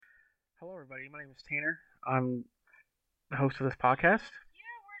Hello, everybody. My name is Tanner. I'm the host of this podcast.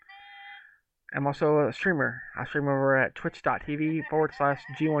 I'm also a streamer. I stream over at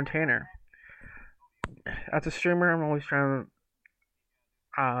twitch.tv/G1Tanner. As a streamer, I'm always trying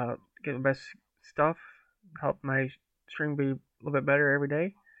to get the best stuff, help my stream be a little bit better every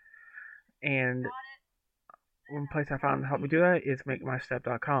day. And one place I found to help me do that is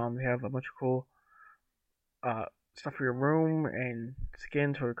MakeMyStep.com. They have a bunch of cool stuff for your room and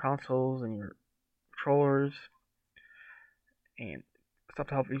skins for your consoles and your controllers and stuff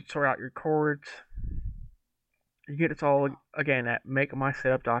to help you sort out your cords. You get this all again at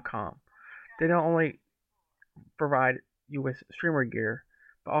MakeMySetup.com. They not only provide you with streamer gear,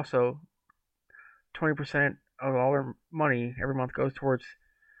 but also 20% of all their money every month goes towards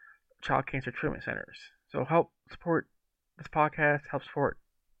child cancer treatment centers. So help support this podcast, help support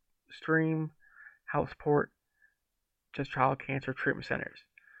stream, help support just child cancer treatment centers.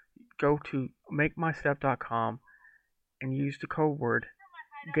 Go to MakeMyStep.com and use the code word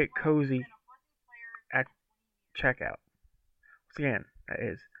Get Cozy at checkout. Once again, that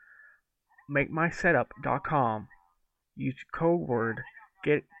is MakeMySetup.com. Use code word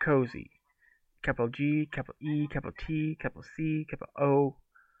Get Cozy. Capital G, capital E, capital T, capital C, capital O,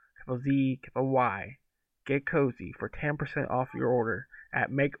 capital Z, capital Y. Get Cozy for 10% off your order at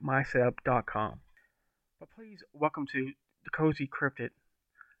MakeMySetup.com. But please welcome to the Cozy Cryptid,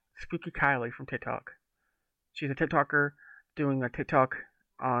 Spooky Kylie from TikTok. She's a TikToker doing a TikTok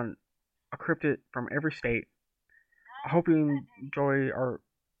on a cryptid from every state. I hope you enjoy our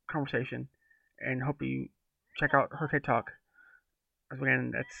conversation and hope you check out her TikTok. Again,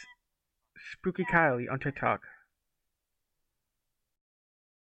 that's Spooky Kylie on TikTok.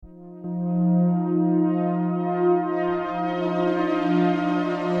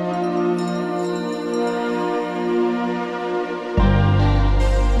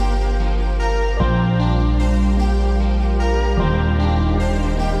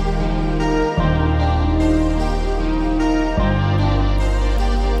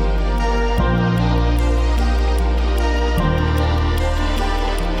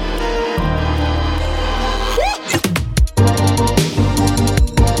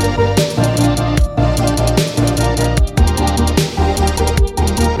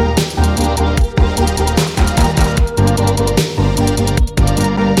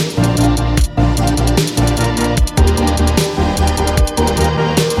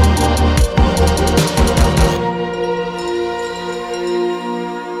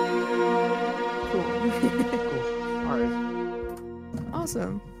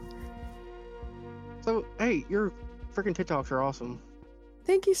 Freaking TikToks are awesome.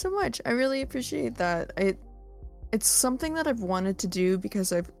 Thank you so much. I really appreciate that. It's something that I've wanted to do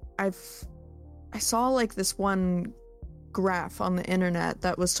because I saw like this one graph on the internet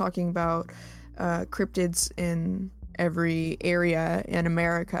that was talking about cryptids in every area in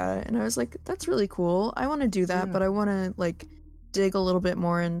America, and I was like, that's really cool. I want to do that, but I want to like dig a little bit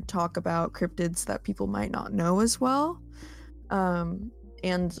more and talk about cryptids that people might not know as well.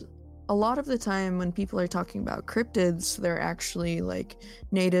 And a lot of the time when people are talking about cryptids, they're actually like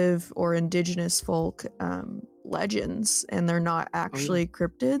native or indigenous folk legends, and they're not actually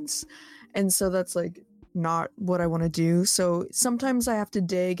cryptids. And so that's like not what I want to do. So sometimes I have to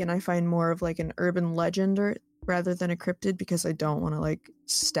dig and I find more of like an urban legend rather than a cryptid, because I don't want to like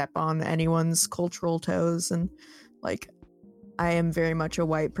step on anyone's cultural toes. And like, I am very much a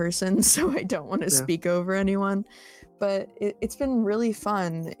white person, so I don't want to speak over anyone. But it's been really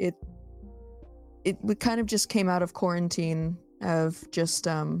fun. It kind of just came out of quarantine of just,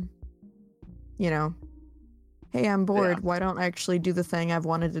 hey, I'm bored. Why don't I actually do the thing I've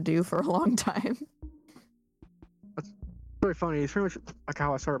wanted to do for a long time? That's really funny. It's pretty much like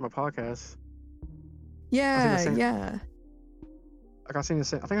how I started my podcast. Yeah. Like I seen the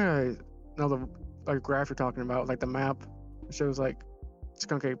same. I think I know the like graph you're talking about, like the map. It shows like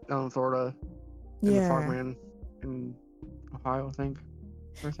Skunk Ape down in Florida, and the Frogman in Ohio, I think.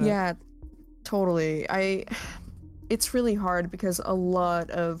 Yeah. Totally. It's really hard because a lot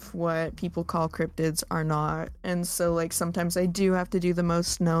of what people call cryptids are not. And so like sometimes I do have to do the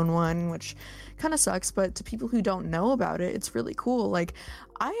most known one, which kind of sucks, but to people who don't know about it, it's really cool. Like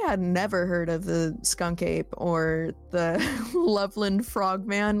I had never heard of the Skunk Ape or the Loveland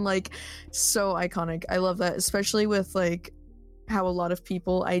Frogman. Like, so iconic. I love that, especially with like how a lot of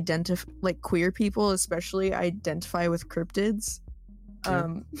people identify, like queer people especially, identify with cryptids.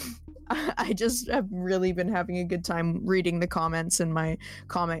 Um, I just have really been having a good time reading the comments in my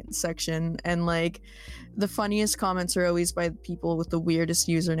comment section, and like the funniest comments are always by people with the weirdest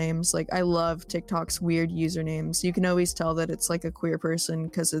usernames. Like I love TikTok's weird usernames. You can always tell that it's like a queer person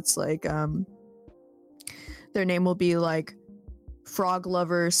because it's like their name will be like Frog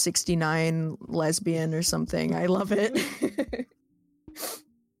Lover 69 lesbian or something. I love it.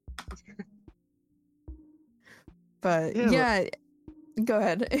 But yeah, go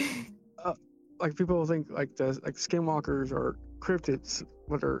ahead. Like people think like the skinwalkers are cryptids,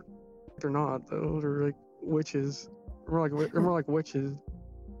 but they're not though. They're like witches. They're more like witches.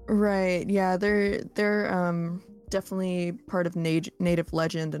 Right. Yeah, they're definitely part of native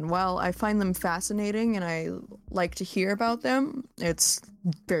legend, and while I find them fascinating and I like to hear about them, it's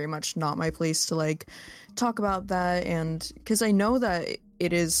very much not my place to like talk about that, and because I know that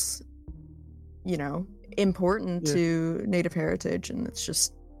it is, you know, important to native heritage, and it's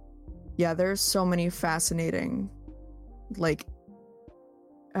just there's so many fascinating like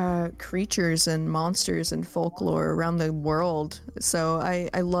creatures and monsters and folklore around the world, so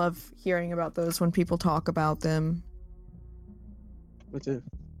I love hearing about those when people talk about them. Me too.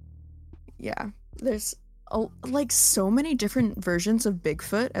 Yeah, there's like so many different versions of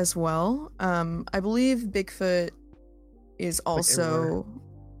Bigfoot as well. I believe Bigfoot is also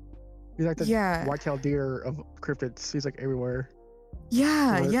he's like the white-tailed deer of cryptids. He's like everywhere.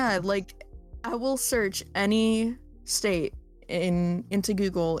 Yeah, like I will search any state into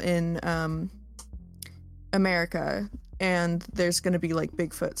Google in America, and there's gonna be like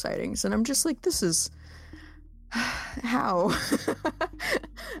Bigfoot sightings, and I'm just like, this is how.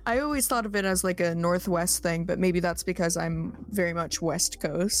 I always thought of it as like a Northwest thing, but maybe that's because I'm very much West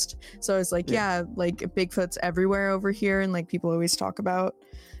Coast, so it's like like Bigfoot's everywhere over here, and like people always talk about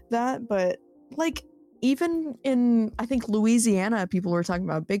that, but like even in, I think, Louisiana, people were talking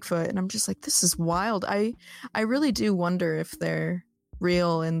about Bigfoot, and I'm just like, this is wild. I really do wonder if they're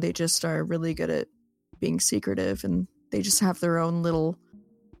real and they just are really good at being secretive, and they just have their own little,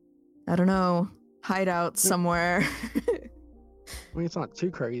 I don't know, hideout somewhere. I mean, it's not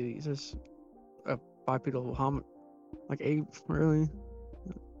too crazy. It's just a bipedal like ape, really.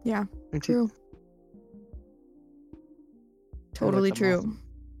 Yeah, true. Totally like true.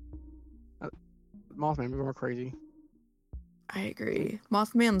 Mothman be more crazy. I agree.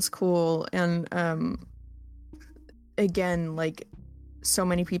 Mothman's cool, and again, like so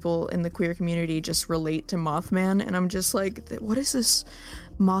many people in the queer community just relate to Mothman, and I'm just like, what is this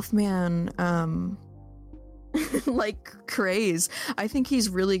Mothman like craze? I think he's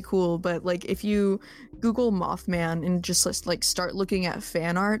really cool, but like if you Google Mothman and just like start looking at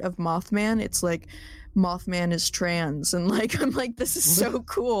fan art of Mothman, it's like Mothman is trans, and like I'm like, this is so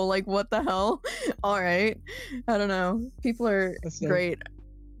cool, like what the hell. All right, I don't know, people are great.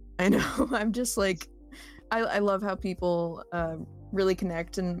 I know. I'm just like, I love how people really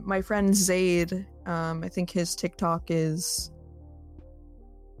connect, and my friend Zaid, I think his TikTok is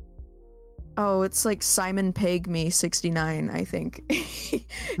it's like Simon Peg Me 69, I think.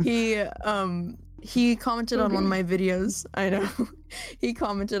 He commented on one of my videos. I know. He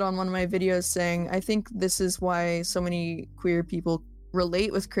commented on one of my videos saying, I think this is why so many queer people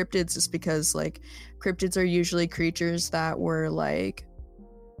relate with cryptids, is because like cryptids are usually creatures that were like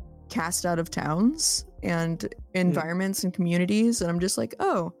cast out of towns and environments and communities, and I'm just like,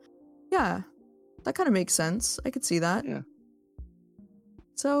 oh yeah, that kind of makes sense. I could see that. Yeah.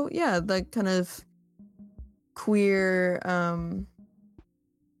 So yeah, the kind of queer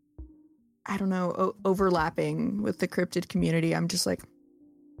I don't know, overlapping with the cryptid community, I'm just like,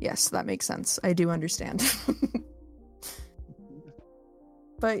 yes, that makes sense. I do understand.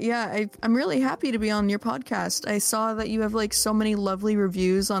 But yeah, I'm really happy to be on your podcast. I saw that you have like so many lovely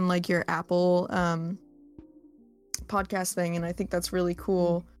reviews on like your Apple podcast thing, and I think that's really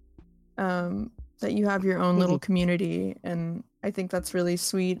cool that you have your own little community, and I think that's really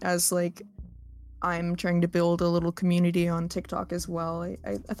sweet, as like I'm trying to build a little community on TikTok as well.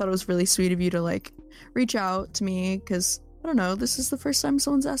 I thought it was really sweet of you to like reach out to me, because I don't know, this is the first time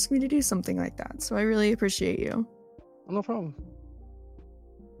someone's asked me to do something like that, so I really appreciate you. No problem.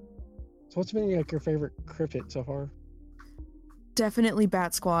 So what's been like your favorite cryptid so far? Definitely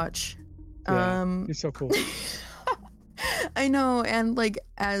Bat Squatch. Yeah, he's so cool. I know, and like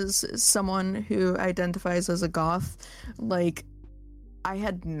as someone who identifies as a goth, like I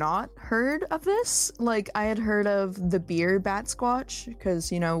had not heard of this. Like I had heard of the beer Bat Squatch,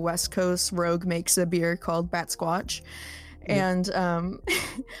 because you know West Coast Rogue makes a beer called Bat Squatch, Yeah. And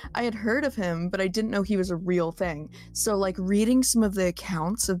I had heard of him, but I didn't know he was a real thing. So like reading some of the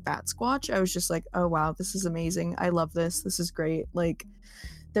accounts of Bat Squatch, I was just like, oh wow, this is amazing. I love this. This is great. Like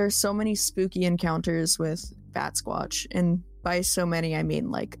there's so many spooky encounters with Bat Squatch, and by so many I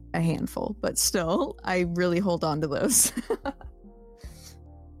mean like a handful, but still I really hold on to those.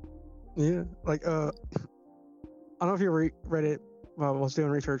 Yeah. Like I don't know if you read it while I was doing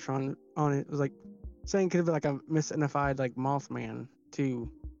research on it. It was like saying could have been like a misidentified like Mothman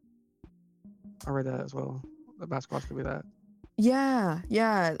too. I read that as well. The Basquatch could be that. Yeah,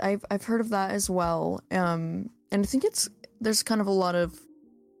 I've heard of that as well. And I think there's kind of a lot of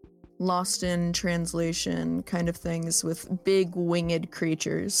lost in translation kind of things with big winged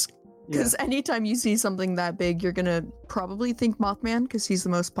creatures. Yeah. Because anytime you see something that big, you're gonna probably think Mothman because he's the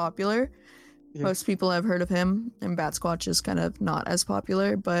most popular. Yeah. Most people have heard of him, and Bat Squatch is kind of not as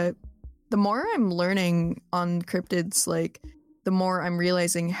popular. But the more I'm learning on cryptids, like the more I'm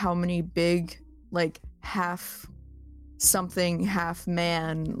realizing how many big, like half something, half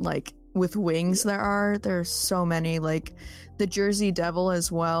man, like with wings there are. There's so many, like the Jersey Devil as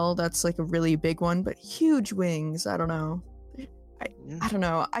well. That's like a really big one, but huge wings. I don't know. I don't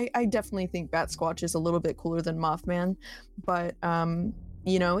know. I definitely think Bat Squatch is a little bit cooler than Mothman, but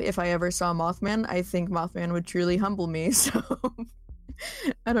you know, if I ever saw Mothman, I think Mothman would truly humble me. So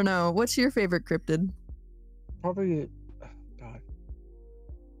I don't know. What's your favorite cryptid? Probably, God,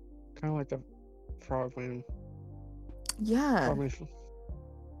 kind of like the Frogman. Yeah. Frogman.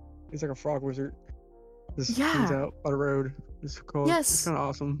 He's like a frog wizard. Just Yeah. comes out on the road. It's cool. Yes. It's kind of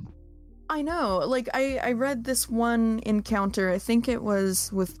awesome. I know. Like I read this one encounter. I think it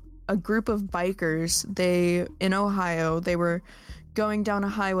was with a group of bikers. They in Ohio. They were going down a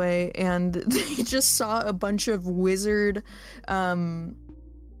highway and they just saw a bunch of wizard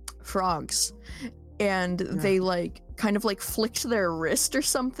frogs, and they like kind of like flicked their wrist or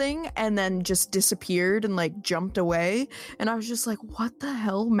something and then just disappeared and like jumped away. And I was just like, what the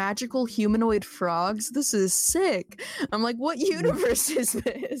hell? Magical humanoid frogs? This is sick. I'm like, what universe is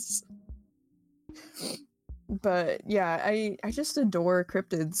this? But yeah, I just adore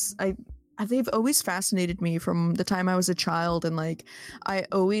cryptids. They've always fascinated me from the time I was a child, and like I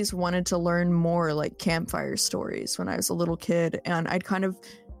always wanted to learn more like campfire stories when I was a little kid. And I kind of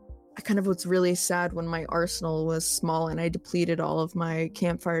was really sad when my arsenal was small and I depleted all of my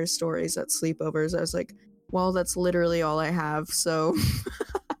campfire stories at sleepovers. I was like, well, that's literally all I have. So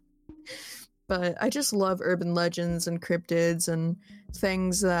but I just love urban legends and cryptids and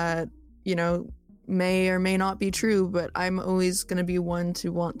things that, you know, may or may not be true, but I'm always going to be one to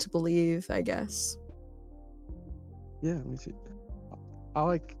want to believe, I guess. Yeah, me too. I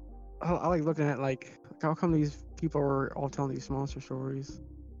like looking at like how come these people are all telling these monster stories.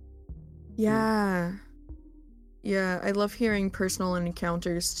 Yeah, I love hearing personal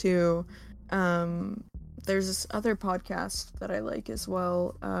encounters too. There's this other podcast that I like as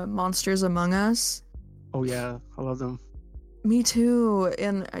well, Monsters Among Us. Oh yeah, I love them. Me too.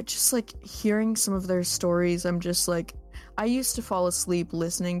 And I just like hearing some of their stories. I'm just like, I used to fall asleep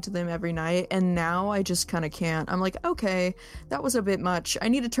listening to them every night, and now I just kind of can't. I'm like, okay, that was a bit much. I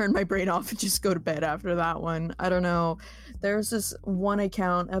need to turn my brain off and just go to bed after that one. I don't know. There's this one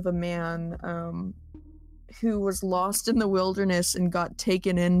account of a man who was lost in the wilderness and got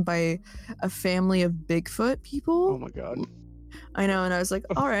taken in by a family of Bigfoot people. Oh my god. I know, and I was like,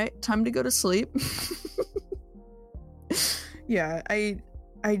 all right, time to go to sleep. Yeah,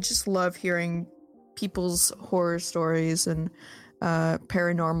 I just love hearing people's horror stories and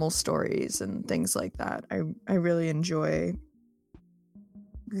paranormal stories and things like that. I really enjoy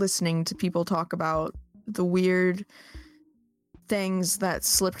listening to people talk about the weird things that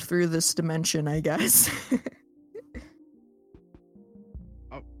slipped through this dimension, I guess.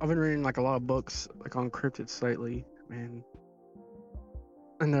 I've been reading like a lot of books like on cryptids lately, man.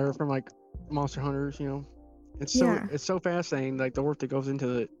 And they're from like monster hunters, you know. It's so fascinating, like the work that goes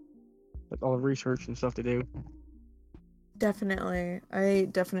into it, like all the research and stuff they do. Definitely. I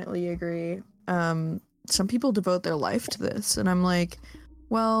definitely agree. Some people devote their life to this, and I'm like,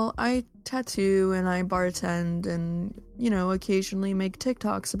 well, I tattoo and I bartend and, you know, occasionally make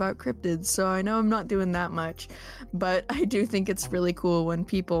TikToks about cryptids, so I know I'm not doing that much, but I do think it's really cool when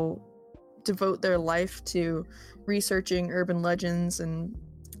people devote their life to researching urban legends and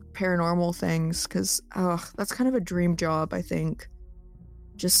paranormal things, because that's kind of a dream job, I think.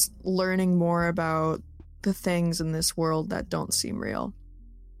 Just learning more about the things in this world that don't seem real.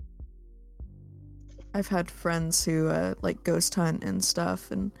 I've had friends who like ghost hunt and stuff,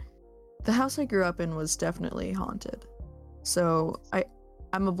 and the house I grew up in was definitely haunted, so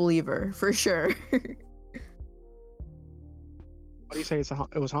I'm a believer for sure. What do you say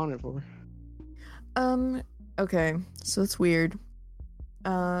it was haunted for? Okay, so it's weird.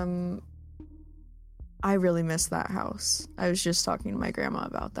 I really miss that house. I was just talking to my grandma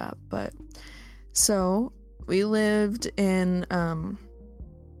about that, but so we lived in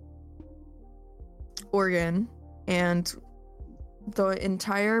Oregon, and the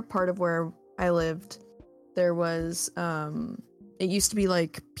entire part of where I lived, there was it used to be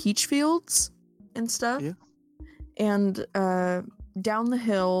like peach fields and stuff. Yeah. And down the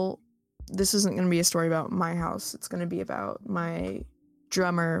hill, this isn't going to be a story about my house. It's going to be about my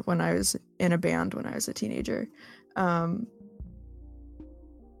drummer when I was in a band when I was a teenager.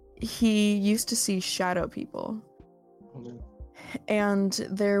 He used to see shadow people. And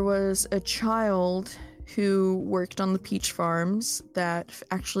there was a child who worked on the peach farms that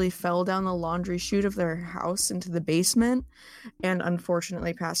actually fell down the laundry chute of their house into the basement and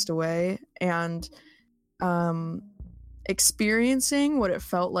unfortunately passed away. And experiencing what it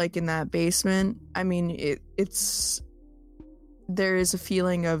felt like in that basement, I mean, there is a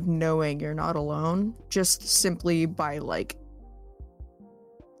feeling of knowing you're not alone, just simply by like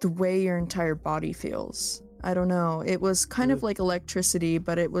the way your entire body feels. I don't know. It was kind of like electricity,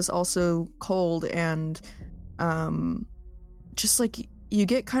 but it was also cold and just like you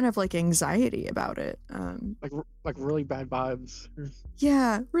get kind of like anxiety about it. Like really bad vibes.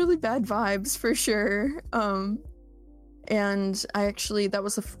 Yeah, really bad vibes for sure. And I actually, that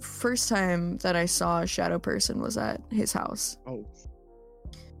was the first time that I saw a shadow person was at his house. Oh.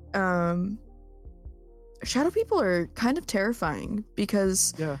 Shadow people are kind of terrifying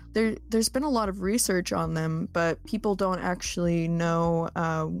because there's been a lot of research on them, but people don't actually know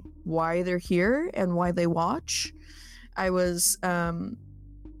why they're here and why they watch. I was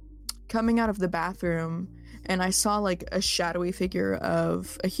coming out of the bathroom and I saw like a shadowy figure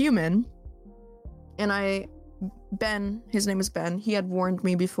of a human, and Ben, his name is Ben, he had warned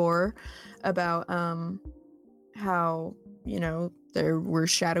me before about how, you know, there were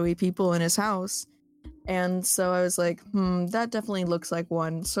shadowy people in his house. And so I was like, that definitely looks like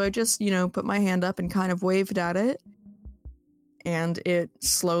one. So I just, you know, put my hand up and kind of waved at it. And it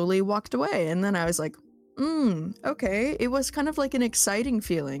slowly walked away. And then I was like, okay. It was kind of like an exciting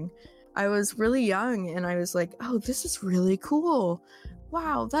feeling. I was really young and I was like, oh, this is really cool.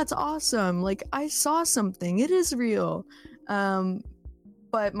 Wow, that's awesome. Like, I saw something. It is real.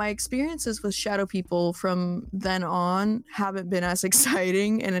 But my experiences with shadow people from then on haven't been as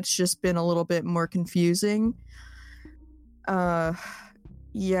exciting, and it's just been a little bit more confusing.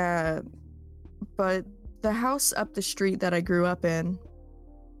 Yeah. But the house up the street that I grew up in,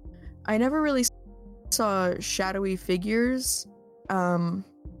 I never really saw shadowy figures.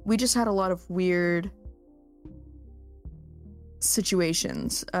 We just had a lot of weird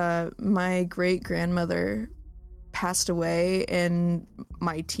situations. My great-grandmother passed away in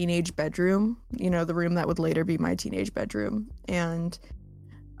my teenage bedroom, you know, the room that would later be my teenage bedroom. And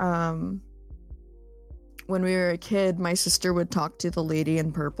when we were a kid, my sister would talk to the lady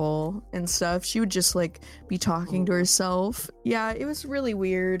in purple and stuff. She would just like be talking to herself. Yeah, it was really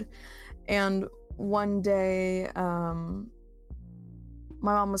weird. And one day my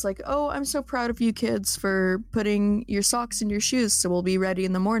mom was like, oh, I'm so proud of you kids for putting your socks in your shoes so we'll be ready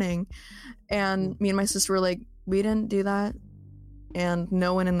in the morning. And me and my sister were like, we didn't do that, and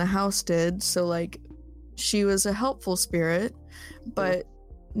no one in the house did. So like, she was a helpful spirit, but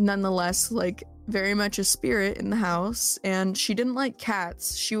nonetheless like very much a spirit in the house. And she didn't like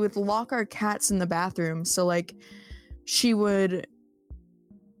cats. She would lock our cats in the bathroom. So like, she would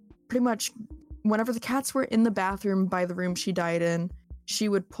pretty much, whenever the cats were in the bathroom by the room she died in, she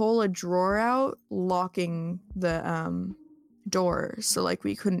would pull a drawer out, locking the door so like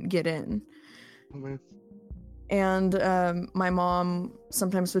we couldn't get in. And my mom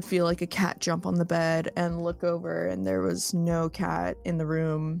sometimes would feel like a cat jump on the bed and look over, and there was no cat in the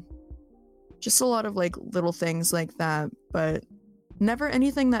room. Just a lot of like little things like that, but never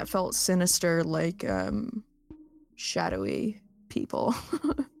anything that felt sinister like shadowy people.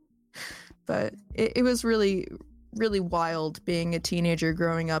 But it was really, really wild being a teenager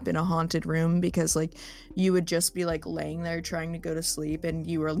growing up in a haunted room, because like you would just be like laying there trying to go to sleep and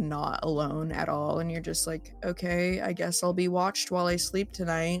you were not alone at all, and you're just like, okay, I guess I'll be watched while I sleep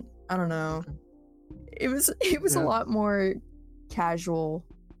tonight. I don't know. It was a lot more casual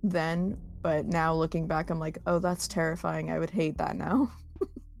then, but now looking back I'm like, oh, that's terrifying. I would hate that now.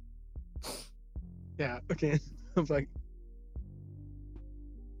 Yeah, okay. I'm like,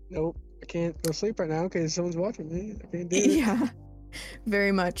 nope, I can't go to sleep right now because someone's watching me. I can't do it. Yeah,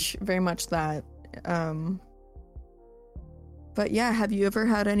 very much that. But yeah, have you ever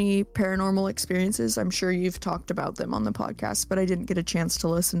had any paranormal experiences? I'm sure you've talked about them on the podcast, but I didn't get a chance to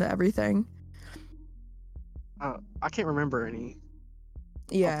listen to everything. I can't remember any.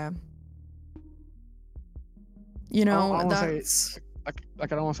 Yeah. You know, I that's... I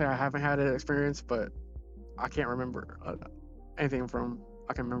don't want to say I haven't had an experience, but I can't remember anything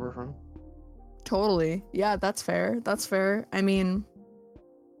I can remember from. Totally. Yeah, that's fair. That's fair. I mean,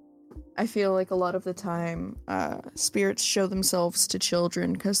 I feel like a lot of the time, spirits show themselves to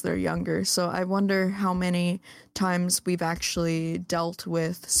children because they're younger. So I wonder how many times we've actually dealt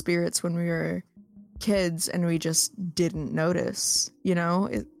with spirits when we were kids and we just didn't notice. You know,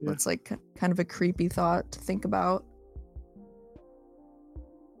 it's like kind of a creepy thought to think about.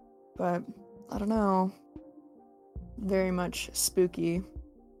 But I don't know. Very much spooky.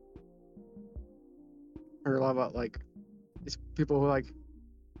 I heard a lot about like these people who like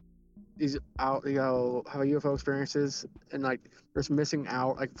these out, you know, have UFO experiences and like there's missing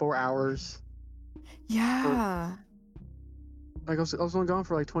out like 4 hours. Yeah. Like I was only gone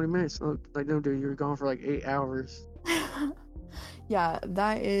for like 20 minutes. Like no, dude, you were gone for like 8 hours. Yeah,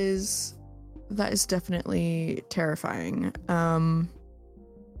 that is definitely terrifying.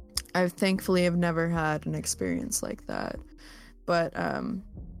 I thankfully have never had an experience like that, but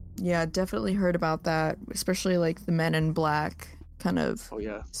yeah, definitely heard about that, especially like the Men in Black kind of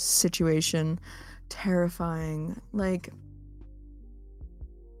situation. Terrifying. Like,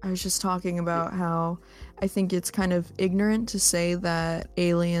 I was just talking about how I think it's kind of ignorant to say that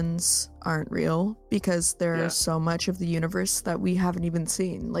aliens aren't real because there is so much of the universe that we haven't even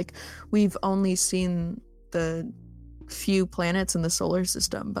seen. Like, we've only seen the few planets in the solar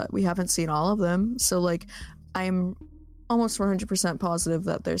system, but we haven't seen all of them. So, like, I'm almost 100% positive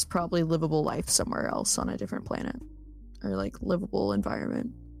that there's probably livable life somewhere else on a different planet or, like, livable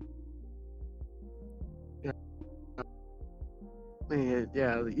environment. Yeah,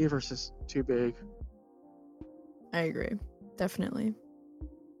 the universe is too big. I agree. Definitely.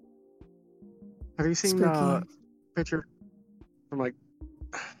 Have you seen a picture from like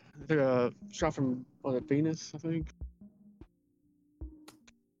the shot from Venus, I think?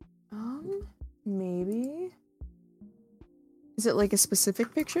 Maybe. Is it like a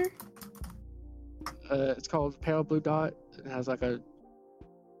specific picture? It's called Pale Blue Dot. It has like a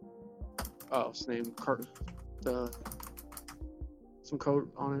it's named some code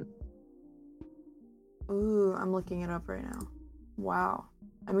on it. Ooh, I'm looking it up right now. Wow.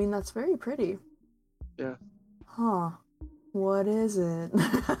 I mean, that's very pretty. Yeah. Huh. What is it?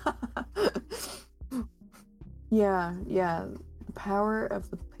 Yeah. The power of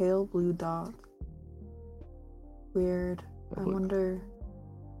the pale blue dot. Weird. I wonder.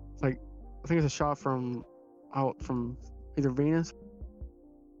 Like, I think it's a shot from either Venus.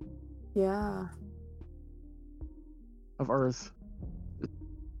 Yeah. Of Earth.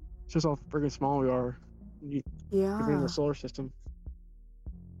 It's just how freaking small we are. Yeah. In the solar system.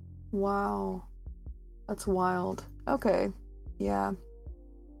 Wow. That's wild. Okay. Yeah.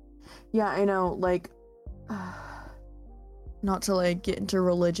 Yeah, I know, like, not to, like, get into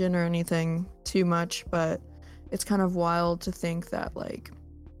religion or anything too much, but it's kind of wild to think that, like,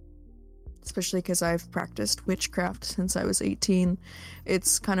 especially because I've practiced witchcraft since I was 18,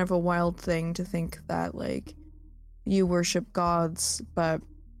 it's kind of a wild thing to think that, like, you worship gods, but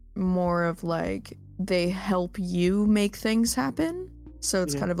more of, like, they help you make things happen. So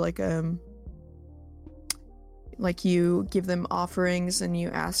it's kind of like you give them offerings and you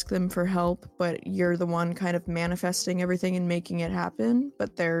ask them for help, but you're the one kind of manifesting everything and making it happen,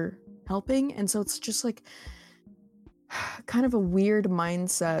 but they're helping. And so it's just like kind of a weird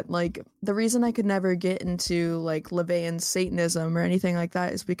mindset. Like, the reason I could never get into like LaVeyan Satanism or anything like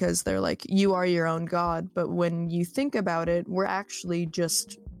that is because they're like, you are your own god, but when you think about it, we're actually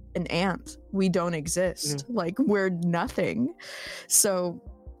just an ant. We don't exist. Like, we're nothing. So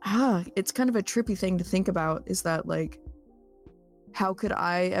it's kind of a trippy thing to think about, is that, like, how could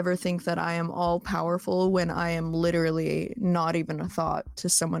I ever think that I am all powerful when I am literally not even a thought to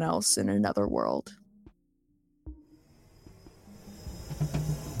someone else in another world?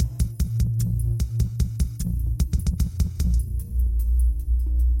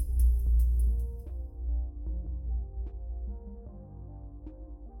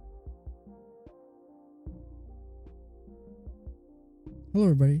 Hello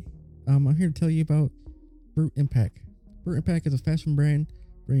everybody, I'm here to tell you about Brute Impact. Brute Impact is a fashion brand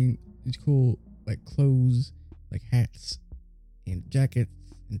bringing these cool like clothes, like hats and jackets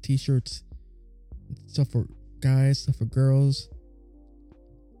and t-shirts, stuff for guys, stuff for girls.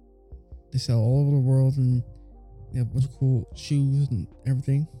 They sell all over the world and they have a bunch of cool shoes and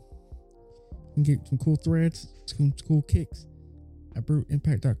everything. You can get some cool threads, some cool kicks, at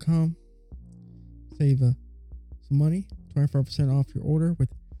bruteimpact.com. Save some money, 25% off your order with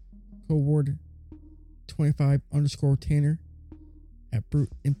code word 25_Tanner at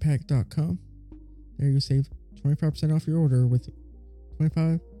bruteimpact.com. There you save 25% off your order with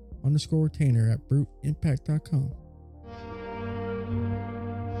 25_Tanner at bruteimpact.com.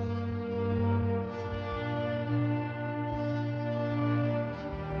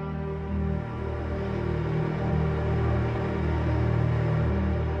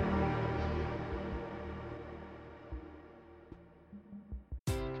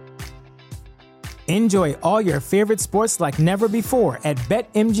 Enjoy all your favorite sports like never before at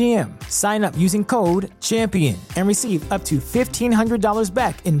BetMGM. Sign up using code CHAMPION and receive up to $1,500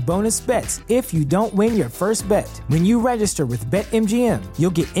 back in bonus bets if you don't win your first bet. When you register with BetMGM,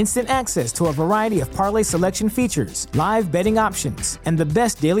 you'll get instant access to a variety of parlay selection features, live betting options, and the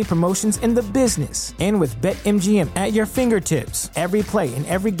best daily promotions in the business. And with BetMGM at your fingertips, every play and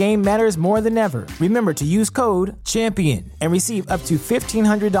every game matters more than ever. Remember to use code CHAMPION and receive up to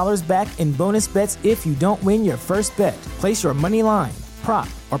 $1,500 back in bonus bets if you don't win your first bet. Place your money line, prop,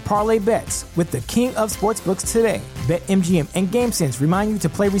 or parlay bets with the king of sportsbooks today. BetMGM and GameSense remind you to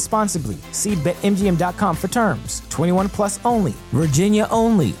play responsibly. See BetMGM.com for terms. 21 plus only. Virginia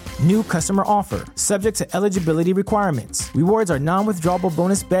only. New customer offer. Subject to eligibility requirements. Rewards are non-withdrawable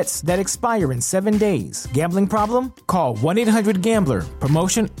bonus bets that expire in 7 days. Gambling problem? Call 1-800-GAMBLER.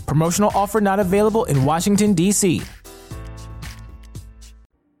 Promotional offer not available in Washington, D.C.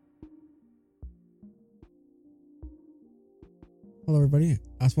 Hello, everybody.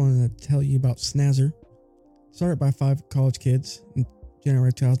 I just wanted to tell you about Snazzer. Started by 5 college kids in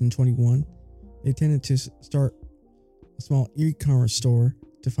January 2021. They intended to start a small e-commerce store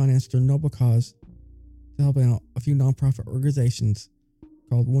to finance their noble cause to help out a few nonprofit organizations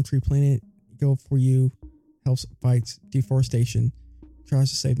called One Tree Planet, Go For You, helps fights deforestation,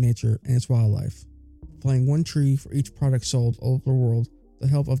 tries to save nature and its wildlife. Planting one tree for each product sold all over the world with the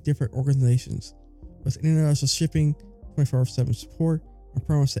help of different organizations. With international shipping, 24/7 support, and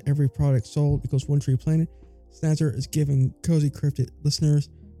promise that every product sold equals One Tree Planet, Snazzer is giving Cozy Cryptid listeners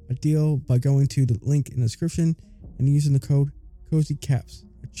a deal by going to the link in the description and using the code COZYCAPS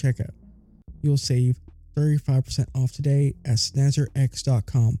at checkout. You'll save 35% off today at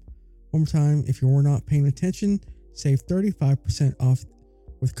snazzerx.com. One more time, if you were not paying attention, save 35% off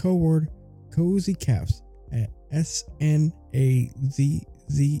with code word COZYCAPS at snazzerx.com.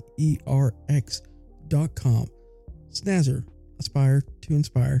 Snazzer, aspire to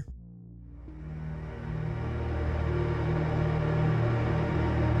inspire.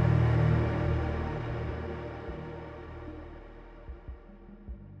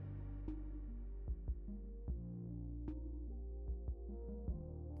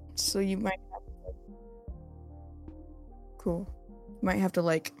 So you might have cool. You might have to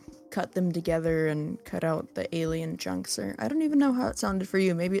like cut them together and cut out the alien chunks, or I don't even know how it sounded for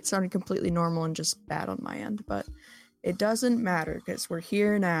you. Maybe it sounded completely normal and just bad on my end, but it doesn't matter because we're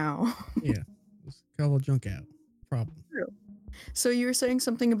here now. Yeah, let's cut all the junk out. Problem. True. So you were saying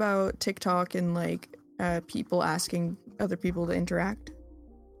something about TikTok and like people asking other people to interact.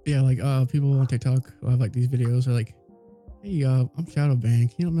 Yeah, like people on TikTok who have like these videos are like, "Hey, I'm Shadowban.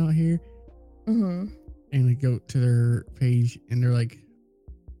 Can you help me out here?" Mm-hmm. And they go to their page and they're like,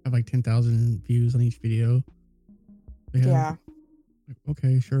 have like 10,000 views on each video. Yeah. Like,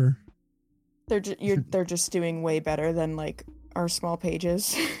 okay, sure. They're just doing way better than like our small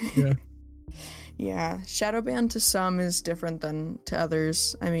pages. Yeah. Yeah. Shadowban to some is different than to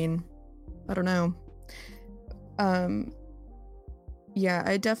others. I mean, I don't know. Yeah,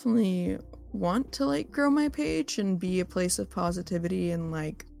 I definitely want to like grow my page and be a place of positivity and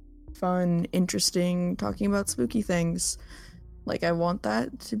like fun, interesting, talking about spooky things. Like I want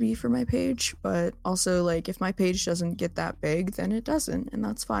that to be for my page, but also like if my page doesn't get that big, then it doesn't, and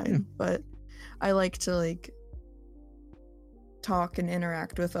that's fine. Yeah. But I like to like talk and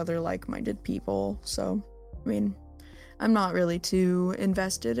interact with other like-minded people. So, I mean, I'm not really too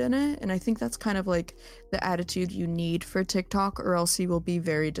invested in it, and I think that's kind of like the attitude you need for TikTok, or else you will be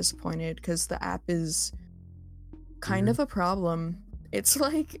very disappointed because the app is kind of a problem. It's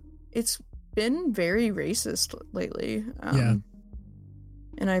like it's been very racist lately. Yeah.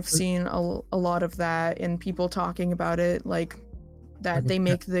 And I've seen a lot of that and people talking about it, like that like they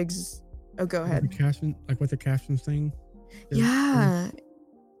make oh, go ahead. With the captions thing. Yeah.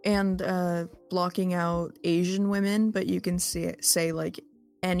 And blocking out Asian women, but you can say like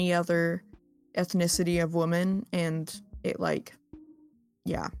any other ethnicity of woman, and it like,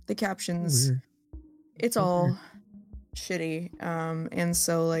 yeah, the captions, weird. It's all shitty. And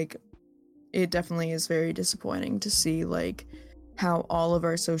so like, it definitely is very disappointing to see like how all of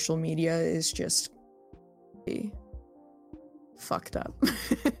our social media is just fucked up.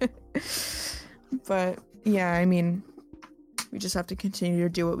 But yeah, I mean, we just have to continue to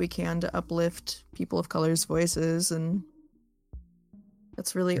do what we can to uplift people of color's voices, and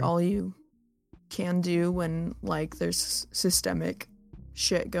that's really all you can do when like there's systemic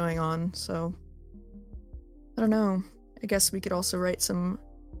shit going on. So I don't know, I guess we could also write some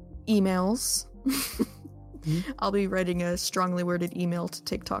emails. I'll be writing a strongly worded email to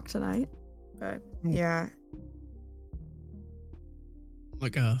TikTok tonight, but yeah,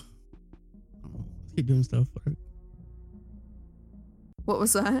 like let's keep doing stuff. what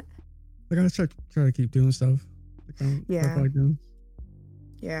was that? Like I try to keep doing stuff. Like, Yeah. like doing.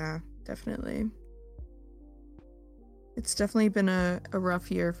 Yeah, definitely. It's definitely been a rough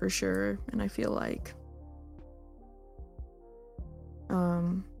year for sure, and I feel like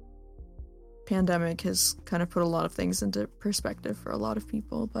pandemic has kind of put a lot of things into perspective for a lot of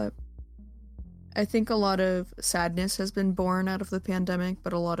people, but I think a lot of sadness has been born out of the pandemic,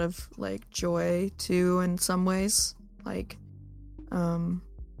 but a lot of like joy too in some ways. Like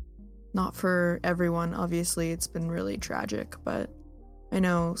not for everyone, obviously. It's been really tragic, but I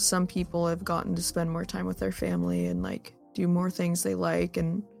know some people have gotten to spend more time with their family and like do more things they like,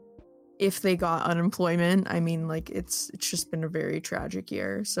 and if they got unemployment, I mean, like it's just been a very tragic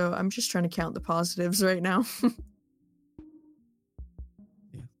year. So I'm just trying to count the positives right now.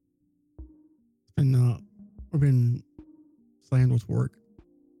 Yeah. We've been slammed with work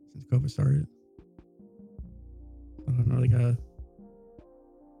since COVID started. I haven't really got a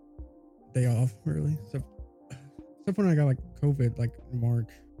day off really. Except when I got like COVID like in March.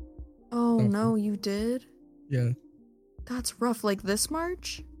 Oh no, you did? Yeah. That's rough. Like this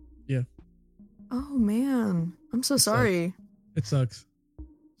March? Yeah. Oh man, I'm so sorry. It sucks.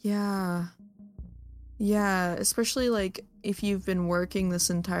 Yeah, especially like if you've been working this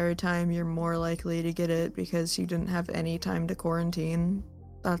entire time, you're more likely to get it because you didn't have any time to quarantine.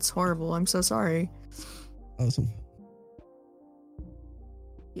 That's horrible. I'm so sorry. Awesome.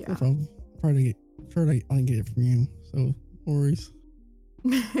 Yeah. No problem. I didn't get it from you, so no worries.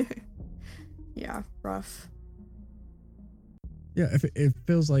 Yeah, rough. Yeah, if it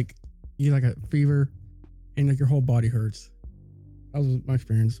feels like you get like a fever and like your whole body hurts. That was my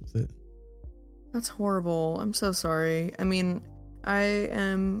experience with it. That's horrible. I'm so sorry. I mean, I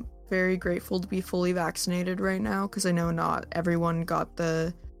am very grateful to be fully vaccinated right now because I know not everyone got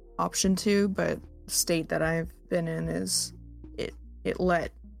the option to, but the state that I've been in is it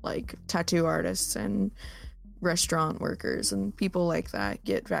let like tattoo artists and restaurant workers and people like that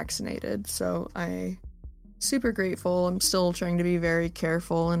get vaccinated. So I super grateful. I'm still trying to be very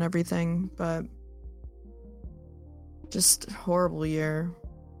careful and everything, but just horrible year.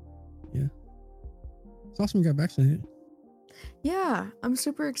 Yeah. It's awesome you got vaccinated. Yeah, I'm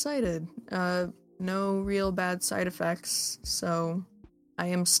super excited. No real bad side effects, so I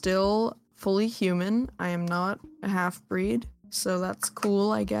am still fully human. I am not a half-breed, so that's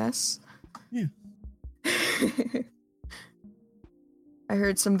cool, I guess. Yeah. I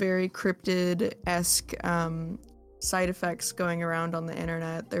heard some very cryptid-esque side effects going around on the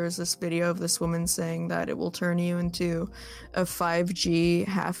internet. There was this video of this woman saying that it will turn you into a 5G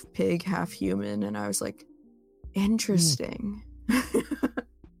half pig, half human, and I was like, interesting. I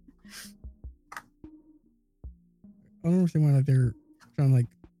don't understand why like they're trying to like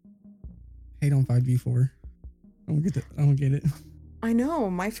hate on 5G for. I don't get it. I know,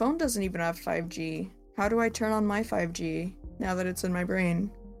 my phone doesn't even have 5G. How do I turn on my 5G now that it's in my brain?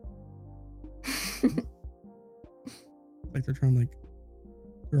 Like they're trying like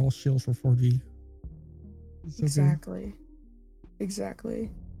they're all shills for 4G. So Exactly.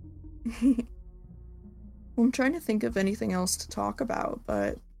 Well, I'm trying to think of anything else to talk about,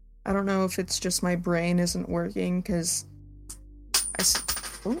 but I don't know if it's just my brain isn't working because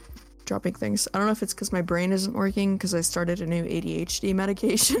dropping things. I don't know if it's because my brain isn't working because I started a new ADHD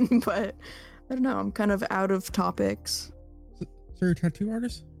medication, but I don't know. I'm kind of out of topics. So you're a tattoo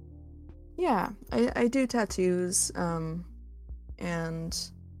artist? Yeah, I do tattoos, and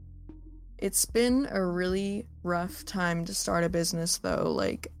it's been a really rough time to start a business though.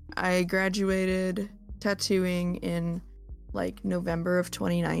 Like, I graduated tattooing in like November of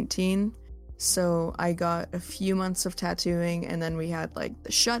 2019, so I got a few months of tattooing and then we had like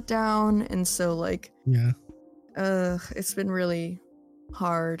the shutdown, and so like it's been really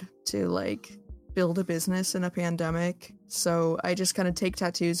hard to like build a business in a pandemic. So I just kind of take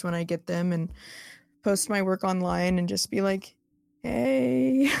tattoos when I get them and post my work online and just be like,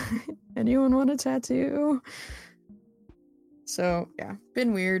 hey, anyone want a tattoo? So yeah,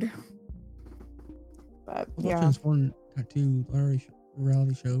 been weird. But yeah. tattoo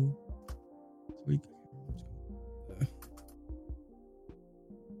reality show this week.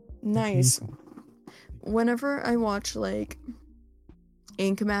 Nice. Whenever I watch like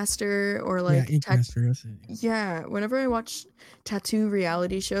Ink Master or like Ink Master, that's it. Yeah, whenever I watch tattoo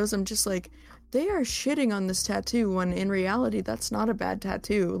reality shows, I'm just like, they are shitting on this tattoo when in reality that's not a bad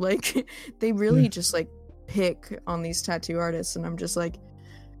tattoo. Like they really just like pick on these tattoo artists, and I'm just like,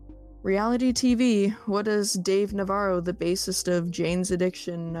 reality TV, what does Dave Navarro, the bassist of Jane's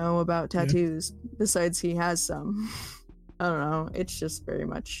Addiction, know about tattoos besides he has some? I don't know. It's just very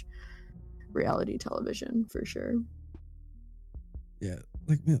much reality television for sure. Yeah,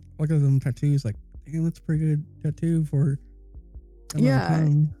 like look at them tattoos. Like, damn, that's a pretty good tattoo for. Yeah,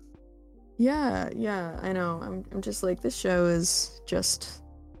 I know. I'm just like, this show is just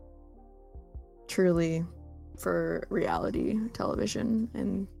truly for reality television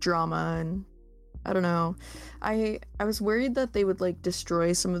and drama, and I don't know. I was worried that they would like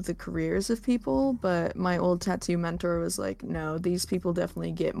destroy some of the careers of people, but my old tattoo mentor was like, no, these people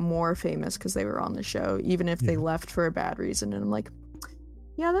definitely get more famous because they were on the show, even if they left for a bad reason. And I'm like,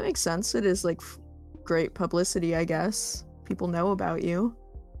 yeah, that makes sense. It is like great publicity, I guess. People know about you.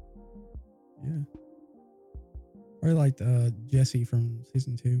 Yeah. I liked Jesse from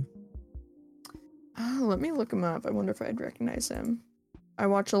season 2. Let me look him up. I wonder if I'd recognize him. I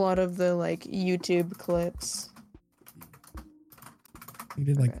watch a lot of the like YouTube clips. He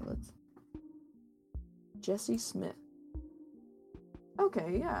did like Jesse Smith.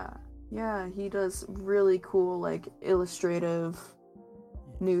 Okay, yeah, he does really cool like illustrative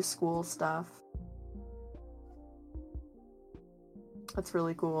new school stuff. That's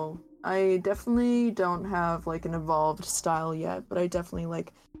really cool. I definitely don't have like an evolved style yet, but I definitely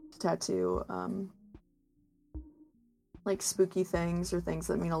like to tattoo like spooky things or things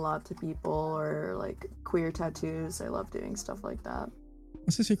that mean a lot to people, or like queer tattoos. I love doing stuff like that.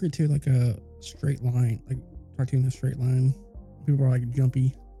 What's the secret to like a straight line, like tattooing a straight line? People are like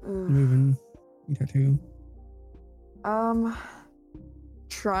jumpy, moving tattoo.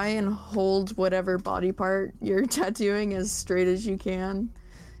 Try and hold whatever body part you're tattooing as straight as you can,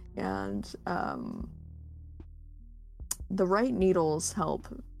 and the right needles help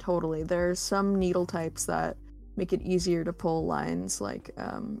totally. There's some needle types that make it easier to pull lines, like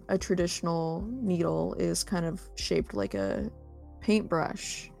a traditional needle is kind of shaped like a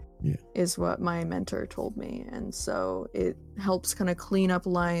paintbrush, is what my mentor told me, and so it helps kind of clean up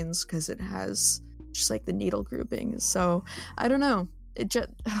lines because it has just like the needle groupings. So I don't know, it just,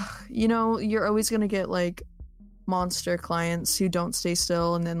 you know, you're always gonna get like monster clients who don't stay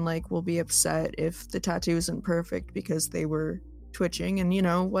still and then like will be upset if the tattoo isn't perfect because they were twitching, and you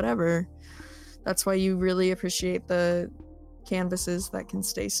know, whatever. That's why you really appreciate the canvases that can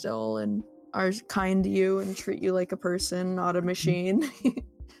stay still and are kind to you and treat you like a person, not a machine.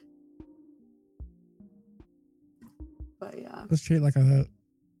 But yeah. Let's treat like a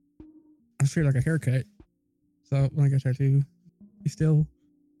haircut. So when I get a tattoo, be still.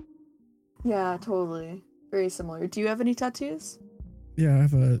 Yeah, totally. Very similar. Do you have any tattoos? Yeah, I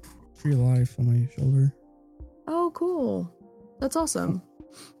have a tree of life on my shoulder. Oh, cool. That's awesome.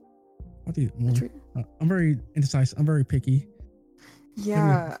 I'll do more. I'm very indecisive. I'm very picky.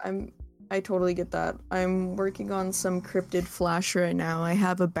 Yeah, I totally get that. I'm working on some cryptid flash right now. I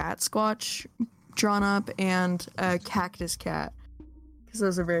have a bat squatch drawn up and a cactus cat, because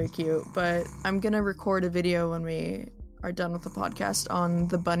those are very cute. But I'm gonna record a video when we are done with the podcast on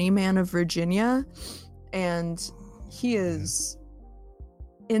the Bunny Man of Virginia, and he is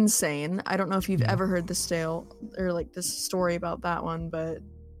insane. I don't know if you've ever heard this tale or like this story about that one, but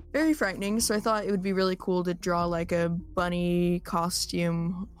very frightening. So I thought it would be really cool to draw like a bunny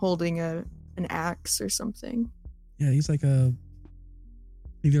costume holding an axe or something. Yeah, he's like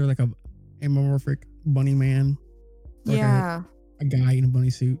either like a amorphic bunny man, or yeah, like a guy in a bunny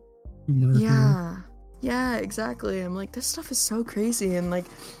suit who murders people. Yeah, exactly. I'm like, this stuff is so crazy, and like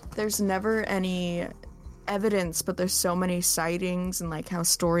there's never any evidence, but there's so many sightings and like how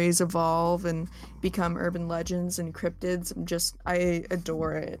stories evolve and become urban legends and cryptids. I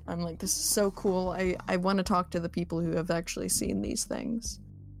adore it. I'm like, this is so cool. I want to talk to the people who have actually seen these things.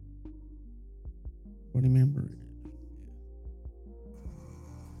 Bunny man.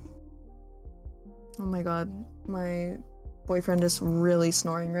 Oh my god, my boyfriend is really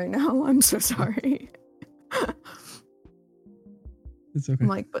snoring right now. I'm so sorry. It's okay. I'm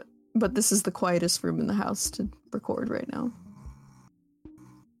like, but this is the quietest room in the house to record right now.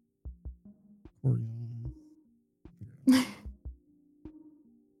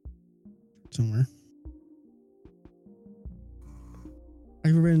 Somewhere.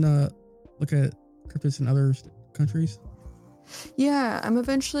 Have you ever been look at cryptids in other countries? Yeah, I'm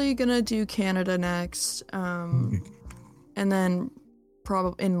eventually gonna do Canada next. Okay. And then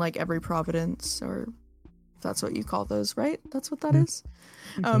probably in like every province, or if that's what you call those, right? That's what that Yeah. is.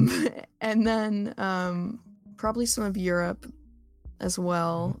 And then probably some of Europe as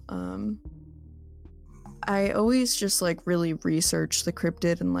well. I always just like really research the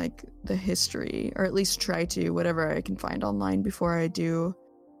cryptid and like the history, or at least try to, whatever I can find online before I do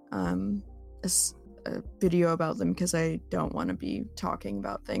a video about them, because I don't want to be talking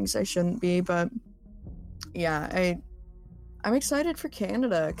about things I shouldn't be. But yeah, I'm excited for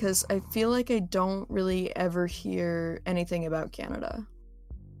Canada because I feel like I don't really ever hear anything about Canada.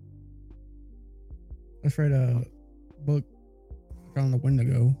 I've read a book called The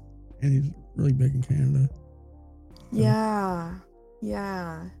Wendigo, and he's really big in Canada. Yeah,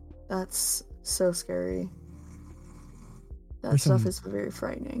 that's so scary. That There's stuff some- is very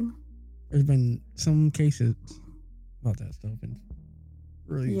frightening. There's been some cases about that stuff, and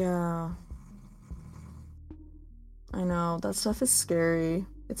really, Yeah, I know, that stuff is scary.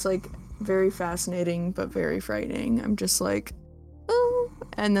 It's like very fascinating but very frightening. I'm just like, oh,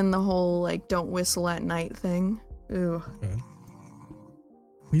 and then the whole like don't whistle at night thing. Ooh.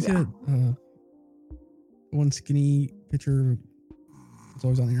 you see Yeah. that one skinny picture? It's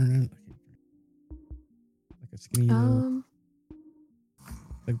always on the internet, like a skinny little.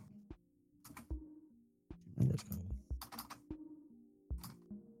 I don't remember what it's called.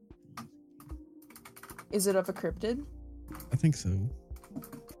 Is it of a cryptid? I think so.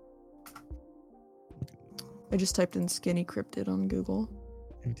 I just typed in skinny cryptid on Google.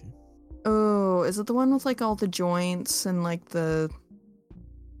 Me too. Oh, is it the one with like all the joints and like the...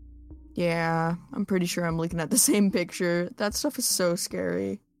 Yeah, I'm pretty sure I'm looking at the same picture. That stuff is so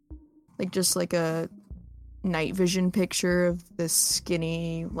scary. Like just like a night vision picture of this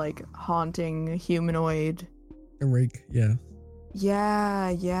skinny, like haunting humanoid. A rake, yeah.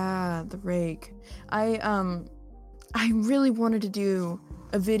 Yeah, the rake. I really wanted to do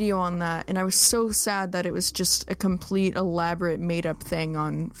a video on that, and I was so sad that it was just a complete elaborate made up thing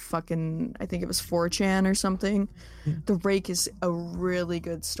on fucking, I think it was 4chan or something. Yeah. The rake is a really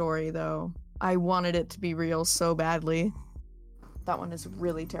good story though. I wanted it to be real so badly. That one is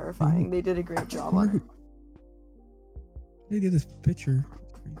really terrifying. They did a great job on it. They did this picture.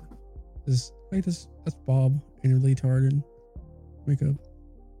 That's Bob in really retarded makeup.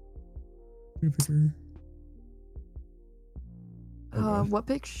 Look at the picture. What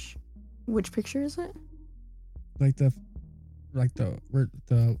picture? Which picture is it? Like the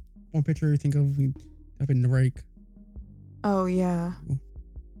one picture you think of, we type in the rake. Oh yeah. Cool.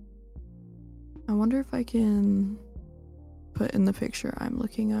 I wonder if I can put in the picture I'm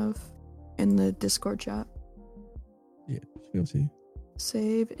looking of in the Discord chat. Yeah, should be able to.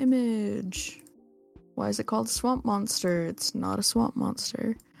 Save image. Why is it called swamp monster? It's not a swamp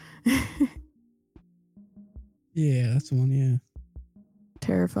monster. Yeah, that's the one, yeah.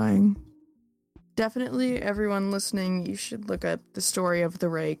 Terrifying. Definitely everyone listening, you should look up the story of the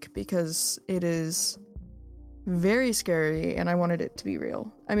rake because it is very scary and I wanted it to be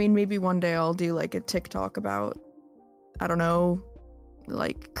real. I mean, maybe one day I'll do like a TikTok about, I don't know,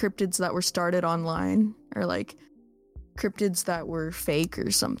 like cryptids that were started online or like cryptids that were fake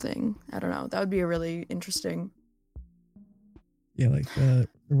or something. I don't know. That would be a really interesting. Yeah, like the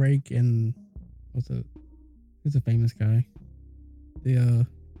rake and who's the famous guy? The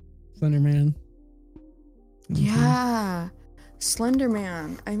Slender Man. Yeah. Slender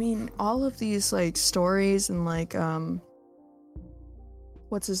Man. I mean, all of these like stories and like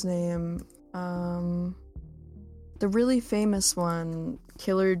what's his name? The really famous one,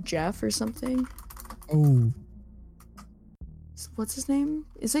 Killer Jeff or something. Oh, What's his name?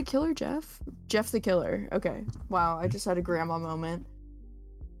 Is it Killer Jeff? Jeff the Killer. Okay. Wow, I just had a grandma moment.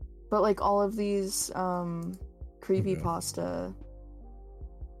 But like all of these creepypasta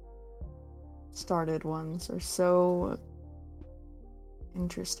started ones are so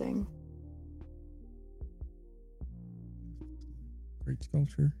interesting. great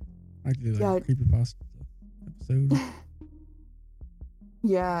sculpture. I could do like Yeah. a creepypasta episode.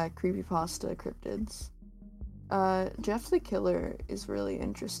 Yeah, creepypasta cryptids. Jeff the Killer is really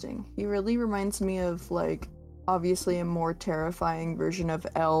interesting. He really reminds me of like obviously a more terrifying version of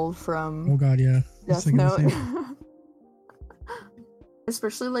L from Oh god, yeah. I was Death thinking the Note. same.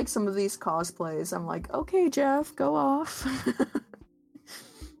 Especially like some of these cosplays. I'm like, okay, Jeff, go off.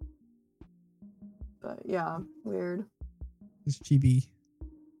 But yeah, weird. It's chibi.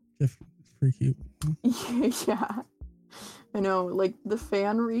 Jeff is pretty cute. Yeah. I know, like the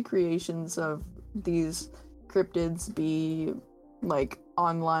fan recreations of these cryptids be like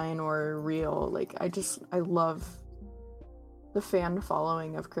online or real. Like, I love the fan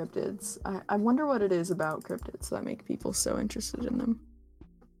following of cryptids. I wonder what it is about cryptids that make people so interested in them.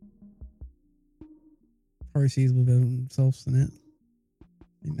 Probably sees themselves in it.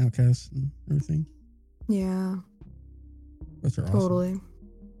 Like outcasts and everything. Yeah. Those are Totally. awesome.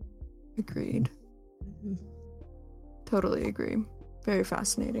 Agreed. Totally agree. Very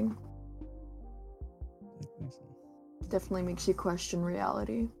fascinating. Definitely makes you question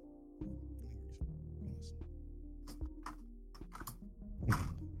reality.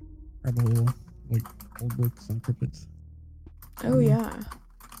 Grab a whole, like, old books on cryptids. Oh, yeah.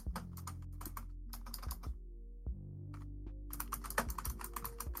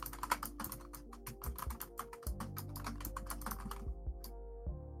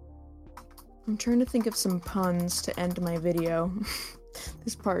 I'm trying to think of some puns to end my video.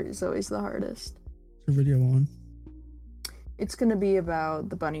 This part is always the hardest. What's your video on? It's gonna be about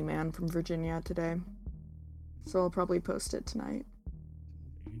the bunny man from Virginia today. So I'll probably post it tonight.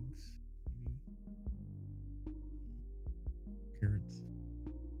 Eggs. Carrots.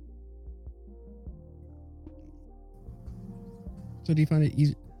 So do you find it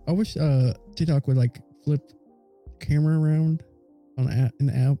easy? I wish TikTok would like flip the camera around on in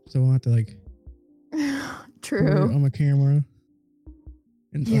the app, so I don't have to like put it True. on my camera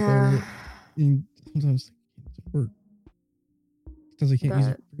and upload Yeah. it. And sometimes it doesn't work because I can't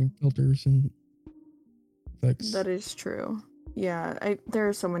use freaking filters and effects. That is true. Yeah, there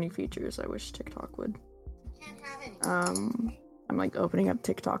are so many features I wish TikTok would. I'm like opening up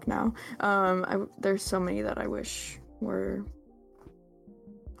TikTok now. There's so many that I wish were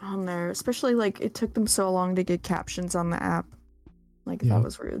on there, especially like it took them so long to get captions on the app. Like Yeah. that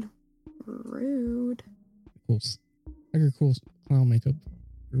was rude. Rude. Cool. Like a cool clown makeup,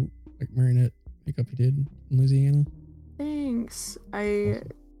 or like marionette makeup you did in Louisiana. Thanks. I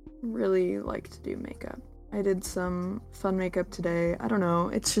really like to do makeup. I did some fun makeup today. I don't know.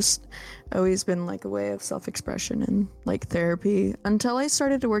 It's just always been like a way of self-expression and like therapy until I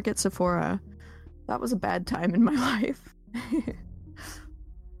started to work at Sephora. That was a bad time in my life.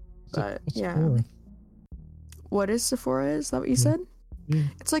 But What's yeah. Sephora? What is Sephora? Is that what you Yeah. said? Yeah.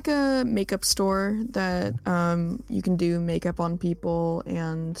 It's like a makeup store that you can do makeup on people,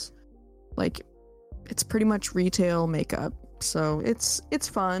 and like it's pretty much retail makeup. So it's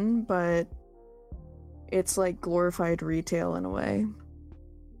fun, but it's like glorified retail in a way.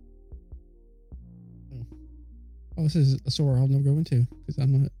 Oh, this is a store I'll never go into because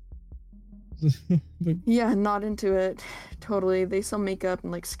I'm not. But Yeah, not into it. Totally. They sell makeup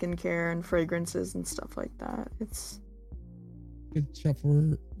and like skincare and fragrances and stuff like that. It's good shop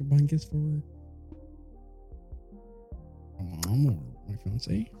for buying gifts for my mom or my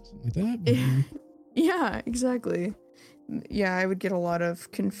fiance, something like that. Maybe. yeah, exactly. Yeah, I would get a lot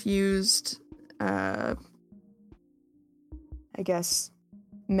of confused I guess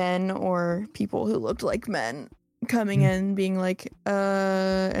men or people who looked like men coming in being like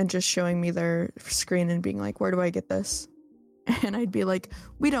and just showing me their screen and being like, where do I get this? And I'd be like,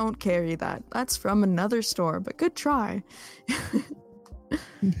 we don't carry that, that's from another store, but good try.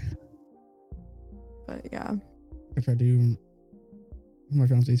 But yeah. If I do my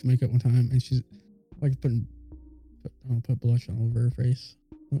fiance's makeup one time and she's like put blush all over her face.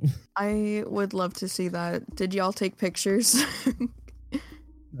 I would love to see that. Did y'all take pictures?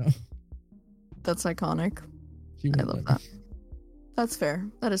 No, That's iconic. she I wouldn't love let that. me. That's fair.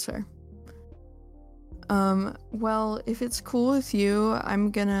 That is fair. Well, if it's cool with you,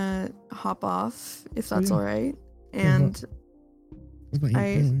 I'm gonna hop off if that's yeah. all right. And What's my eat I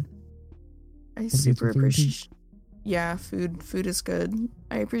anyway? I get some super food, too? appreciate. Yeah, food is good.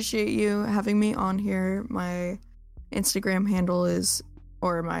 I appreciate you having me on here. My Instagram handle is,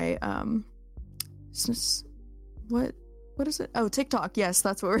 or my what is it? Oh, TikTok. Yes,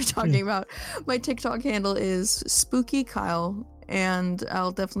 that's what we're talking about. My TikTok handle is Spooky Kyle, and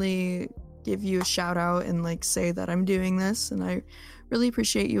I'll definitely give you a shout out and like say that I'm doing this, and I really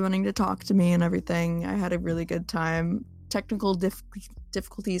appreciate you wanting to talk to me and everything. I had a really good time. Technical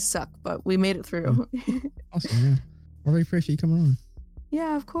difficulties suck, but we made it through. Awesome, yeah. I really appreciate you coming on.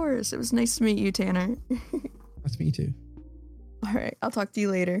 Yeah, of course. It was nice to meet you, Tanner. Nice to meet you too. All right, I'll talk to you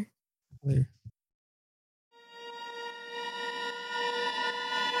later. Later.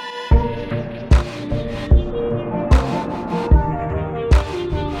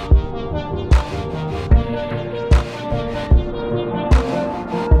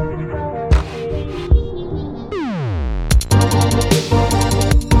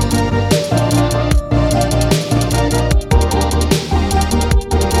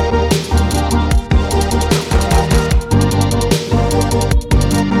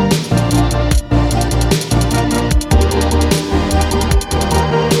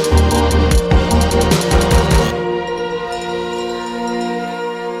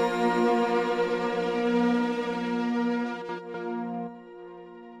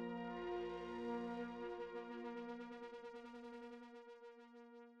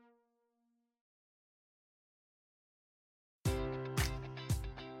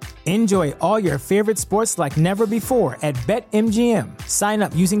 Enjoy all your favorite sports like never before at BetMGM. Sign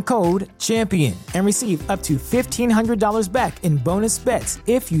up using code CHAMPION and receive up to $1,500 back in bonus bets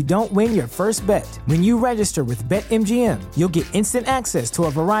if you don't win your first bet. When you register with BetMGM, you'll get instant access to a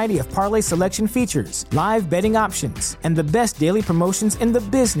variety of parlay selection features, live betting options, and the best daily promotions in the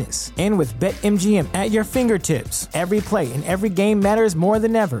business. And with BetMGM at your fingertips, every play and every game matters more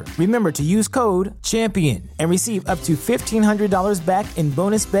than ever. Remember to use code CHAMPION and receive up to $1,500 back in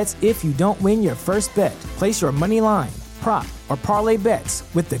bonus bets if you don't win your first bet. Place your money line, prop, or parlay bets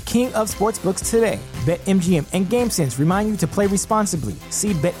with the king of sportsbooks today. BetMGM and GameSense remind you to play responsibly.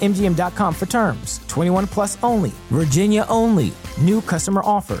 See BetMGM.com for terms. 21 plus only. Virginia only. New customer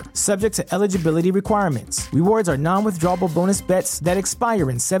offer. Subject to eligibility requirements. Rewards are non-withdrawable bonus bets that expire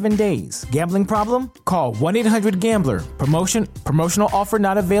in 7 days. Gambling problem? Call 1-800-GAMBLER. Promotional offer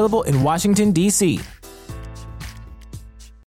not available in Washington, D.C.